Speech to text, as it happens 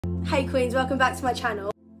Hey queens, welcome back to my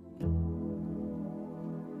channel.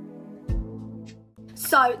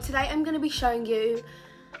 So today I'm going to be showing you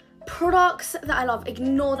products that I love.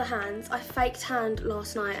 Ignore the hands. I fake tanned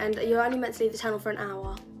last night and you're only meant to leave the channel for an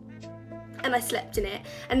hour. And I slept in it.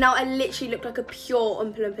 And now I literally look like a pure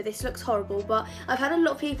Oompa Loompa. This looks horrible, but I've had a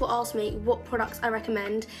lot of people ask me what products I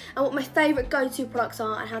recommend and what my favourite go-to products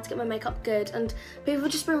are and how to get my makeup good. And people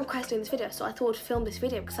have just been requesting this video, so I thought I'd film this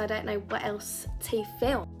video because I don't know what else to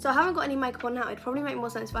film. So I haven't got any makeup on now. It'd probably make more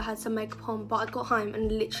sense if I had some makeup on, but I got home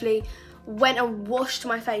and literally went and washed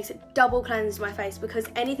my face, double cleansed my face, because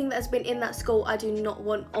anything that's been in that school I do not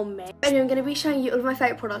want on me. Anyway, I'm going to be showing you all of my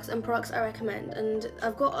favourite products and products I recommend, and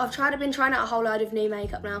I've been trying out a whole load of new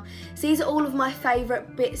makeup now. So these are all of my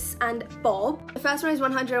favourite bits and bob. The first one is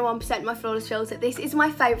 101% my flawless filter. This is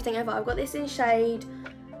my favourite thing ever. I've got this in shade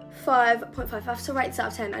 5.5. If I have to rate this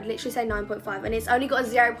out of 10, I'd literally say 9.5, and it's only got a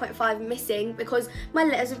 0.5 missing because my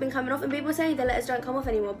letters have been coming off, and people are saying the letters don't come off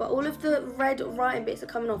anymore, but all of the red writing bits are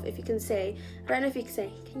coming off, if you can see. I don't know if you can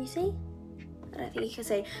see. Can you see? I don't think you can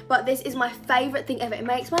see, but this is my favourite thing ever. It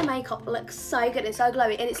makes my makeup look so good and so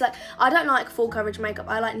glowy, and it's like, I don't like full coverage makeup,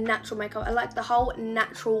 I like natural makeup. I like the whole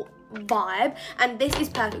natural vibe, and this is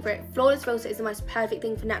perfect for it. Flawless filter is the most perfect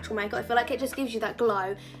thing for natural makeup. I feel like it just gives you that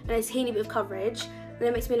glow and a teeny bit of coverage, and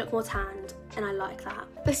it makes me look more tanned, and I like that.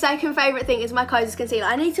 The second favourite thing is my Kosas concealer.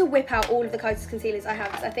 I need to whip out all of the Kosas concealers I have,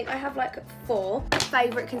 because I think I have like 4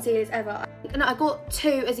 favourite concealers ever. And I got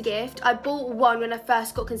 2 as a gift. I bought one when I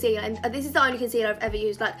first got concealer, and this is the only concealer I've ever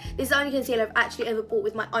used. Like, this is the only concealer I've actually ever bought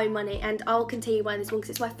with my own money, and I'll continue buying this one because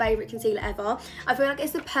it's my favourite concealer ever. I feel like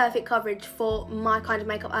it's the perfect coverage for my kind of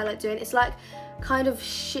makeup I like doing. It's like kind of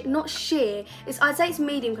not sheer, I'd say it's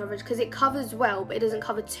medium coverage because it covers well, but it doesn't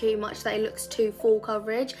cover too much that it looks too full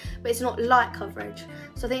coverage, but it's not light coverage,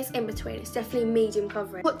 so I think it's in between. It's definitely medium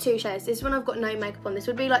coverage. I've got 2 shades. This one I've got no makeup on. This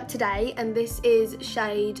would be like today, and this is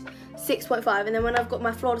shade 6.5, and then when I've got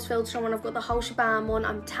my flawless filter on, when I've got the whole shebang on,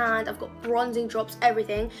 I'm tanned, I've got bronzing drops,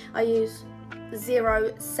 everything, I use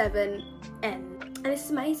 07N, and this is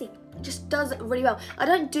amazing. It just does it really well. I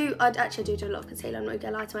actually do a lot of concealer, I'm not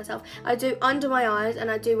gonna lie to myself. I do under my eyes, and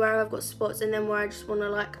I do where I've got spots, and then where I just want to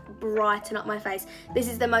like brighten up my face. This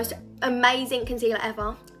is the most amazing concealer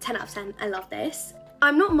ever. 10 out of 10, I love this.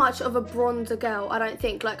 I'm not much of a bronzer girl, I don't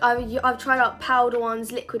think. Like, I've tried out powder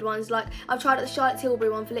ones, liquid ones. Like, I've tried out the Charlotte Tilbury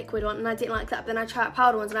one for liquid one, and I didn't like that. But then I tried out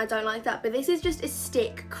powder ones, and I don't like that. But this is just a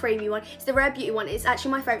stick, creamy one. It's the Rare Beauty one. It's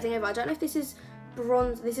actually my favourite thing ever. I don't know if this is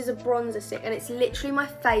bronze. This is a bronzer stick, and it's literally my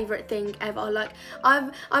favourite thing ever. Like,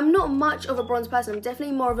 I'm not much of a bronze person. I'm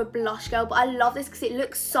definitely more of a blush girl, but I love this because it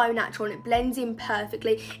looks so natural and it blends in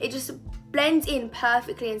perfectly. It just blends in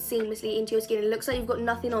perfectly and seamlessly into your skin. It looks like you've got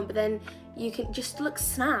nothing on, but then you can just look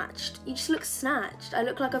snatched. You just look snatched. I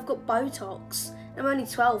look like I've got Botox. I'm only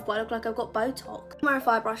 12, but I look like I've got Botox. I'm wearing a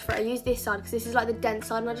fire brush for it. I use this side because this is like the dense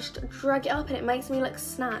side, and I just drag it up and it makes me look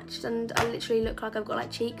snatched, and I literally look like I've got like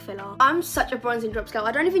cheek filler. I'm such a bronzing drops girl.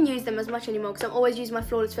 I don't even use them as much anymore because I'm always using my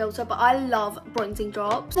flawless filter, but I love bronzing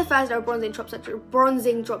drops. The first ever bronzing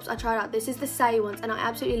drops I tried out. This is the Say ones, and I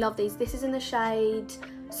absolutely love these. This is in the shade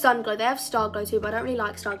Sun Glow. They have Star Glow too, but I don't really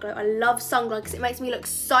like Star Glow. I love Sun Glow because it makes me look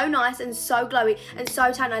so nice and so glowy and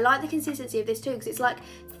so tan. I like the consistency of this too because it's like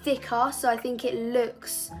thicker, so I think it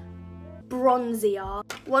looks bronzier.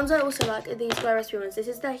 Ones I also like are these Glow Recipe ones. This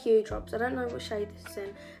is their Hue Drops. I don't know what shade this is in.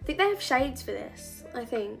 I think they have shades for this, I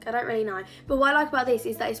think. I don't really know. But what I like about this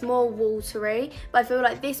is that it's more watery, but I feel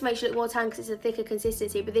like this makes you look more tan because it's a thicker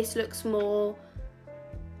consistency, but this looks more,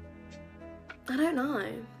 I don't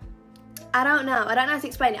know how to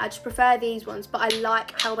explain it. I just prefer these ones, but I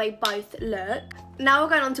like how they both look. Now we're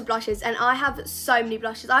going on to blushes, and I have so many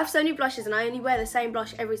blushes. I have so many blushes, and I only wear the same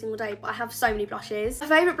blush every single day, but I have so many blushes. My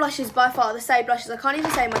favourite blushes by far are the Say blushes. I can't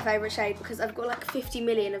even say my favourite shade because I've got like 50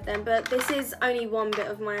 million of them, but this is only one bit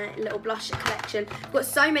of my little blush collection. I've got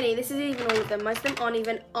so many. This isn't even all of them. Most of them aren't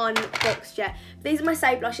even unboxed yet. These are my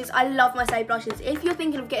Say blushes. I love my Say blushes. If you're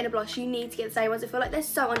thinking of getting a blush, you need to get the Say ones. I feel like they're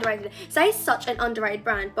so underrated. Say is such an underrated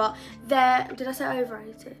brand, but they're, did I say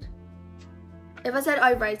overrated? If I said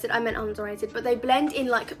overrated, I meant underrated, but they blend in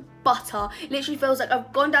like butter. It literally feels like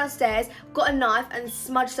I've gone downstairs, got a knife and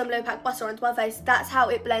smudged some low pack butter onto my face. That's how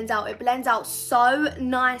it blends out. It blends out so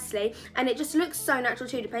nicely, and it just looks so natural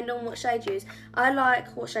too, depending on what shade you use.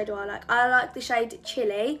 What shade do I like? I like the shade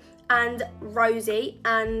Chili and Rosy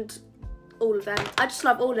and all of them. I just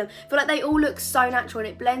love all of them. I feel like they all look so natural, and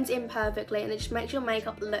it blends in perfectly, and it just makes your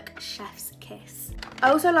makeup look chef's kiss. I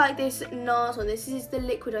also like this NARS one. This is the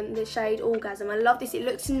liquid one, the shade Orgasm. I love this. It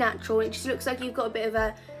looks natural. It just looks like you've got a bit of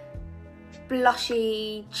a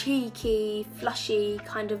blushy, cheeky, flushy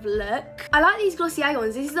kind of look. I like these Glossier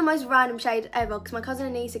ones. This is the most random shade ever because my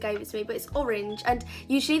cousin Anissa gave it to me, but it's orange and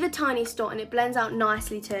usually the tiniest dot and it blends out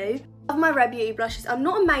nicely too. I love my Rare Beauty blushes. I'm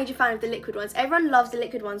not a major fan of the liquid ones. Everyone loves the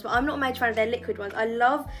liquid ones, but I'm not a major fan of their liquid ones. I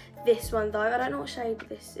love this one though. I don't know what shade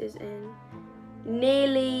this is in.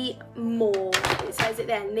 Nearly Mauve, it says it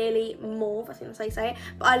there, Nearly Mauve, I think that's how you say it,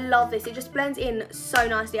 but I love this. It just blends in so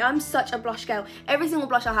nicely. I'm such a blush girl. Every single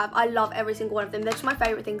blush I have, I love every single one of them. They're just my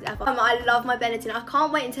favourite things ever. I love my Benetton. I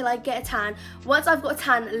can't wait until I get a tan. Once I've got a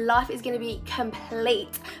tan, life is going to be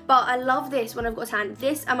complete, but I love this when I've got a tan.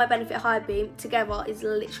 This and my Benefit High Beam together is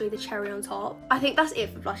literally the cherry on top. I think that's it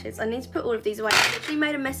for blushes. I need to put all of these away. I literally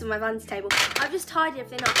made a mess of my vanity table. I've just tidied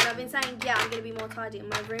everything up and I've been saying, yeah, I'm going to be more tidy, and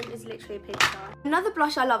my room is literally a pigsty. Another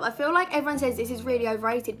blush I love, I feel like everyone says this is really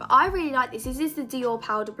overrated, but I really like this. This is the Dior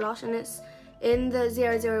powder blush and it's in the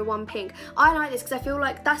 001 pink. I like this because I feel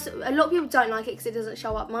like that's, a lot of people don't like it because it doesn't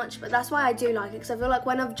show up much, but that's why I do like it, because I feel like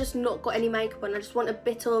when I've just not got any makeup on, I just want a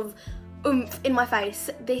bit of oomph in my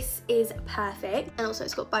face, this is perfect. And also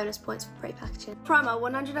it's got bonus points for pre-packaging. Primer,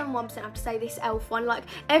 101%. I have to say this e.l.f. one, like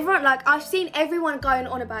everyone, like I've seen everyone going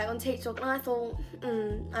on about it on TikTok and I thought,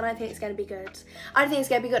 I don't think it's going to be good. I don't think it's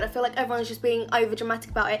going to be good. I feel like everyone's just being over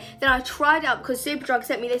dramatic about it. Then I tried it out because Superdrug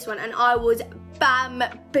sent me this one and I was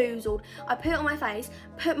bamboozled. I put it on my face,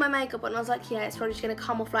 put my makeup on, and I was like, yeah, it's probably just going to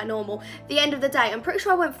come off like normal. The end of the day, I'm pretty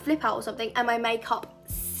sure I went flip out or something and my makeup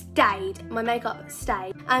stayed,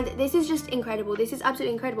 and this is just incredible. This is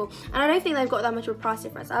absolutely incredible, and I don't think they've got that much of a price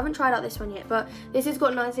difference. I haven't tried out this one yet, but this has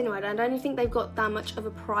got niacinamide and I don't think they've got that much of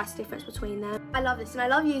a price difference between them. I love this and I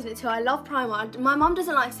love using it too. I love primer. My mum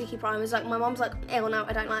doesn't like sticky primers. Like my mum's like, ew, no,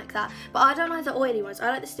 I don't like that, but I don't like the oily ones. I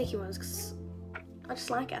like the sticky ones because I just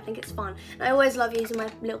like it. I think it's fun. And I always love using my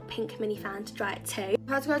little pink mini fan to dry it too.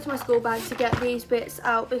 I had to go to my school bag to get these bits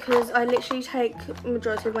out because I literally take the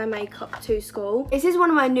majority of my makeup to school. This is one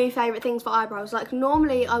of my new favourite things for eyebrows. Like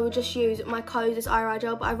normally I would just use my Cosas eyebrow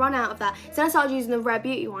gel, but I run out of that. So then I started using the Rare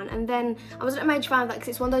Beauty one, and then I wasn't a major fan of that because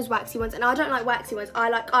it's one of those waxy ones, and I don't like waxy ones. I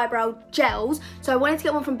like eyebrow gels. So I wanted to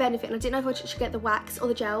get one from Benefit and I didn't know if I should get the wax or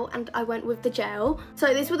the gel, and I went with the gel. So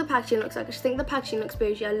this is what the packaging looks like. I just think the packaging looks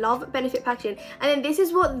bougie. I love Benefit packaging. And then this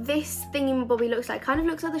is what this thingy-bobby looks like. Kind of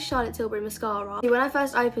looks like the Charlotte Tilbury mascara. When I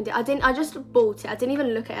first opened it, I just bought it. I didn't even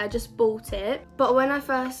look at it, I just bought it. But when I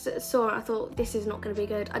first saw it, I thought, this is not going to be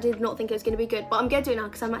good. I did not think it was going to be good, but I'm going to do it now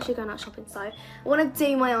because I'm actually going out shopping. So I want to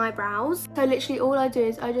do my eyebrows. So literally all I do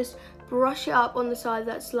is I just brush it up on the side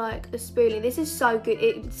that's like a spoolie. This is so good.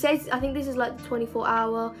 It says, I think this is like the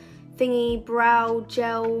 24-hour thingy brow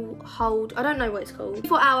gel hold. I don't know what it's called.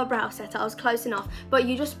 24-hour brow setter. I was close enough. But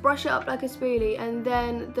you just brush it up like a spoolie, and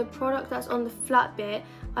then the product that's on the flat bit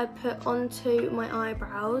I put onto my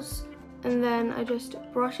eyebrows, and then I just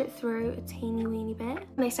brush it through a teeny weeny bit.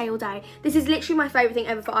 And they say all day. This is literally my favourite thing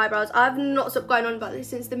ever for eyebrows. I've not stopped going on about this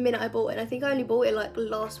since the minute I bought it. And I think I only bought it like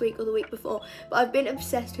last week or the week before, but I've been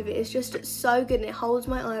obsessed with it. It's just so good and it holds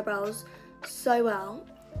my eyebrows so well.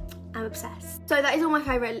 I'm obsessed. So that is all my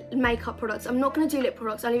favourite makeup products. I'm not going to do lip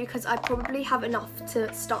products only because I probably have enough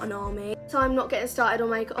to start an army. So I'm not getting started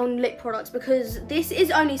on lip products because this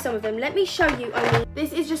is only some of them. Let me show you only.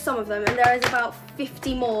 This is just some of them and there is about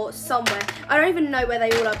 50 more somewhere. I don't even know where they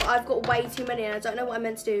all are, but I've got way too many and I don't know what I'm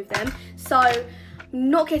meant to do with them. So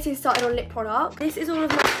not getting started on lip products. This is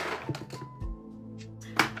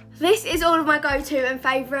all of my go-to and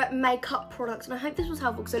favourite makeup products, and I hope this was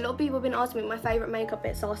helpful because a lot of people have been asking me what my favourite makeup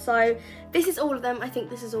bits are. So this is all of them. I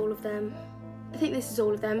think this is all of them. I think this is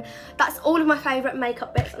all of them. That's all of my favourite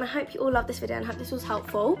makeup bits, and I hope you all loved this video and I hope this was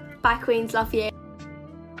helpful. Bye queens, love you.